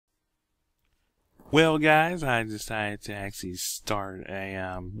Well, guys, I decided to actually start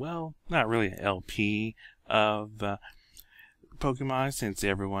a, well, not really an LP of Pokemon since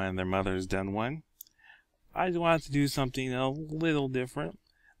everyone and their mother has done one. I wanted to do something a little different.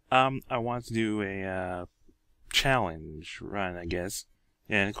 I wanted to do a challenge run, I guess.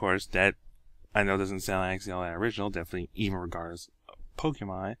 And of course, that I know doesn't sound actually all that original, definitely even regardless of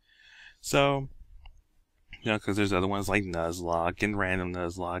Pokemon. So, because there's other ones like Nuzlocke and Random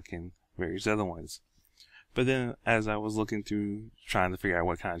Nuzlocke and various other ones. But then, as I was looking through, trying to figure out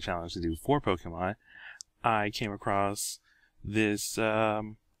what kind of challenge to do for Pokemon, I came across this,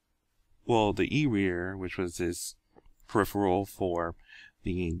 the e-reader, which was this peripheral for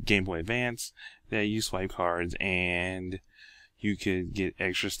the Game Boy Advance that you swipe cards and you could get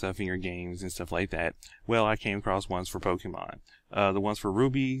extra stuff in your games and stuff like that. Well, I came across ones for Pokemon. The ones for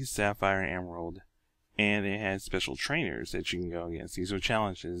Ruby, Sapphire, and Emerald. And it had special trainers that you can go against. These are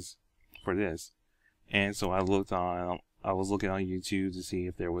challenges for this. And so I was looking on YouTube to see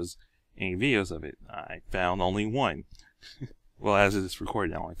if there was any videos of it. I found only one. Well, as it is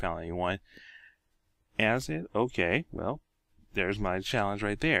recorded, I only found only one. And I said, okay, well, there's my challenge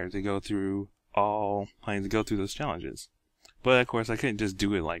right there to go through those challenges. But of course, I couldn't just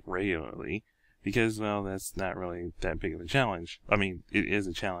do it like regularly because, well, that's not really that big of a challenge. I mean, it is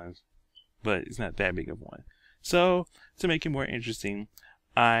a challenge, but it's not that big of one. So, to make it more interesting,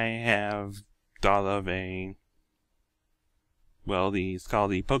 I have thought of it's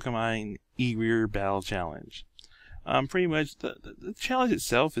called the Pokemon e-reader Battle Challenge. Pretty much, the challenge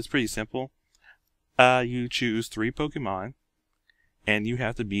itself is pretty simple. You choose 3 Pokemon, and you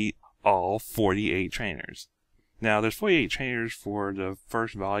have to beat all 48 trainers. Now, there's 48 trainers for the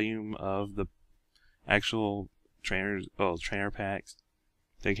first volume of the actual trainer packs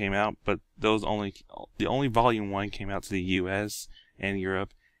that came out, but the only volume 1 came out to the US and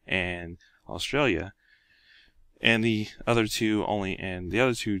Europe and Australia, and the other two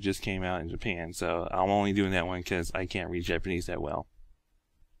just came out in Japan. So I'm only doing that one because I can't read Japanese that well,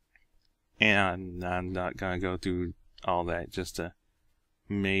 and I'm not gonna go through all that just to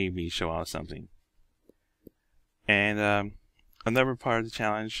maybe show off something. And another part of the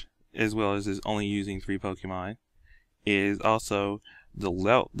challenge, as well as is only using 3 Pokemon, is also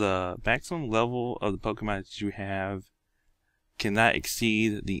the maximum level of the Pokemon that you have cannot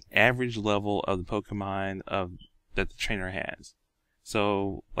exceed the average level of the Pokemon that the trainer has.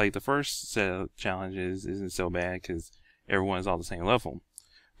 So, like, the first set of challenges isn't so bad because everyone's all the same level.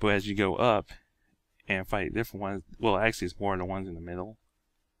 But as you go up and fight different ones, well, actually it's more the ones in the middle.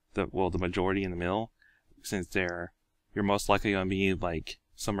 The majority in the middle, since you're most likely going to be, like,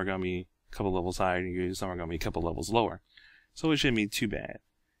 some are going to be a couple levels higher than you, some are going to be a couple levels lower. So it shouldn't be too bad.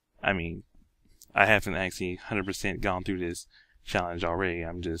 I mean, I haven't actually 100% gone through this challenge already.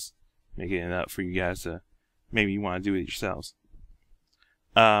 I'm just making it up for you guys to maybe you want to do it yourselves.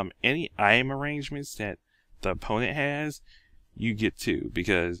 Any item arrangements that the opponent has, you get too,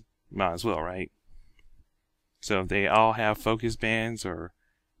 because might as well, right? So if they all have focus bands or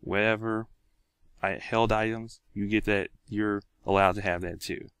whatever held items, you get that. You're allowed to have that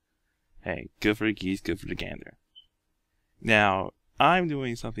too. Hey, good for the geese, good for the gander. Now, I'm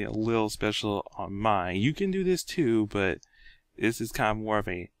doing something a little special on mine. You can do this too, but this is kind of more of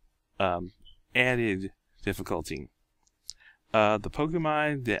a added difficulty. The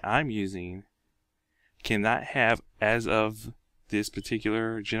Pokemon that I'm using cannot have, as of this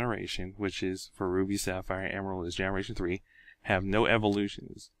particular generation, which is for Ruby, Sapphire, and Emerald is Generation 3, have no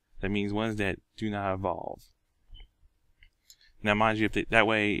evolutions. That means ones that do not evolve. Now, mind you,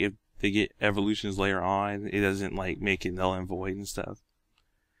 if they get evolutions later on, it doesn't like make it null and void and stuff.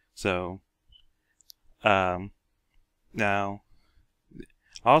 So, now,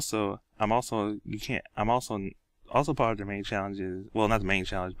 also part of the main challenges, well, not the main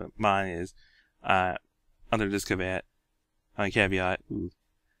challenge, but mine is, under this caveat,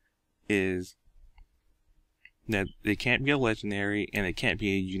 is that it can't be a legendary and it can't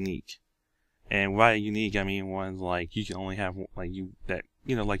be a unique. And by unique, I mean ones like you can only have like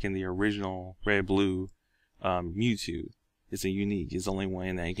in the original Red Blue Mewtwo. It's a unique. It's only one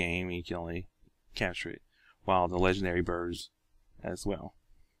in that game and you can only capture it. While the legendary birds as well.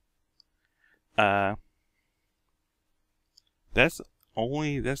 That's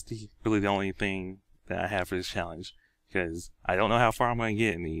really the only thing that I have for this challenge, because I don't know how far I'm going to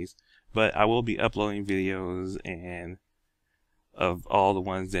get in these, but I will be uploading videos and of all the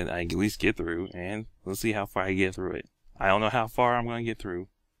ones that I at least get through, and let's see how far I get through it. I don't know how far I'm going to get through.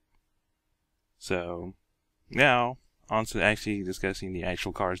 So, now, on to actually discussing the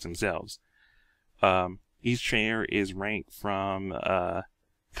actual cards themselves. Each trainer is ranked from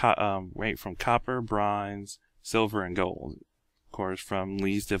rank from copper, bronze, silver, and gold. Of course, from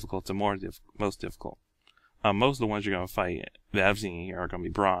least difficult to most difficult. Most of the ones you're going to fight that I've seen here are going to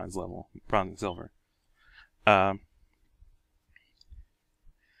be bronze level, bronze and silver.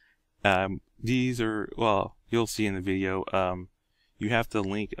 These are, well, you'll see in the video, you have to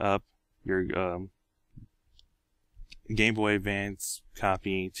link up your Game Boy Advance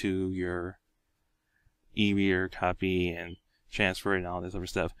copy to your e-reader copy and transfer it and all this other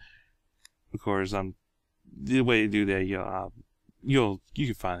stuff. Of course, the way to do that, you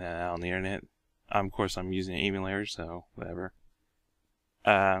can find that out on the internet. Of course, I'm using an emulator, so whatever.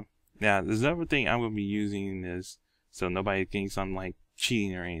 Now, there's another thing I'm going to be using this, so nobody thinks I'm like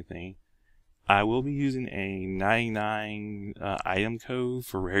cheating or anything. I will be using a 99 item code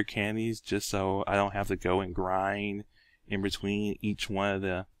for rare candies, just so I don't have to go and grind in between each one of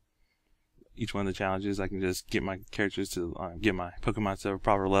the challenges. I can just get my characters to get my Pokemon to a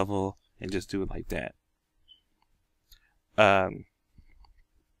proper level and just do it like that.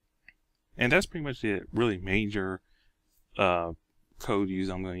 And that's pretty much the really major code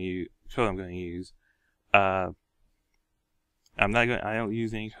I'm going to use. I don't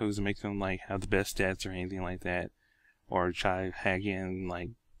use any codes to make them like have the best stats or anything like that, or try to hack in like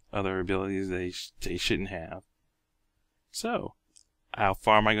other abilities they shouldn't have. So, how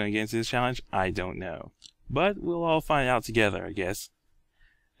far am I going to get into this challenge? I don't know, but we'll all find out together, I guess.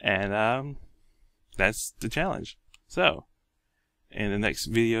 And that's the challenge. So, in the next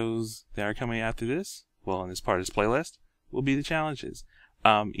videos that are coming after this, well, in this part of this playlist, will be the challenges.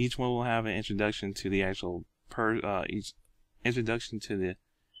 Each one will have an introduction to the actual introduction to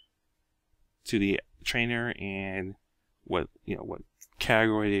the trainer and what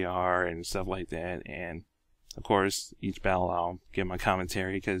category they are and stuff like that. And of course, each battle I'll give my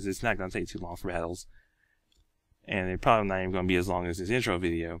commentary, because it's not going to take too long for battles, and it's probably not even going to be as long as this intro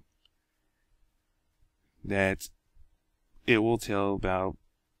video. That it will tell about,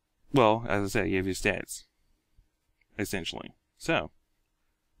 well, as I said, I gave you stats essentially. So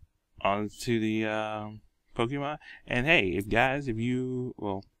on to the Pokemon. And hey, guys, I mean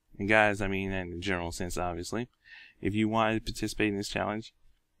in the general sense, obviously, if you want to participate in this challenge,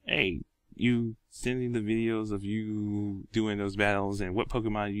 hey, you sending the videos of you doing those battles and what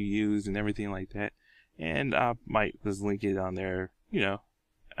Pokemon you use and everything like that, and I might just link it on there.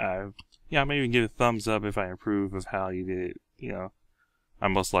 I may even give a thumbs up if I approve of how you did it. I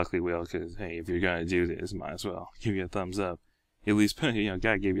most likely will, because hey, if you're gonna do this, might as well give you a thumbs up. At least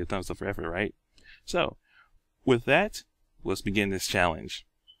gotta give you a thumbs up for effort, right? So, with that, let's begin this challenge.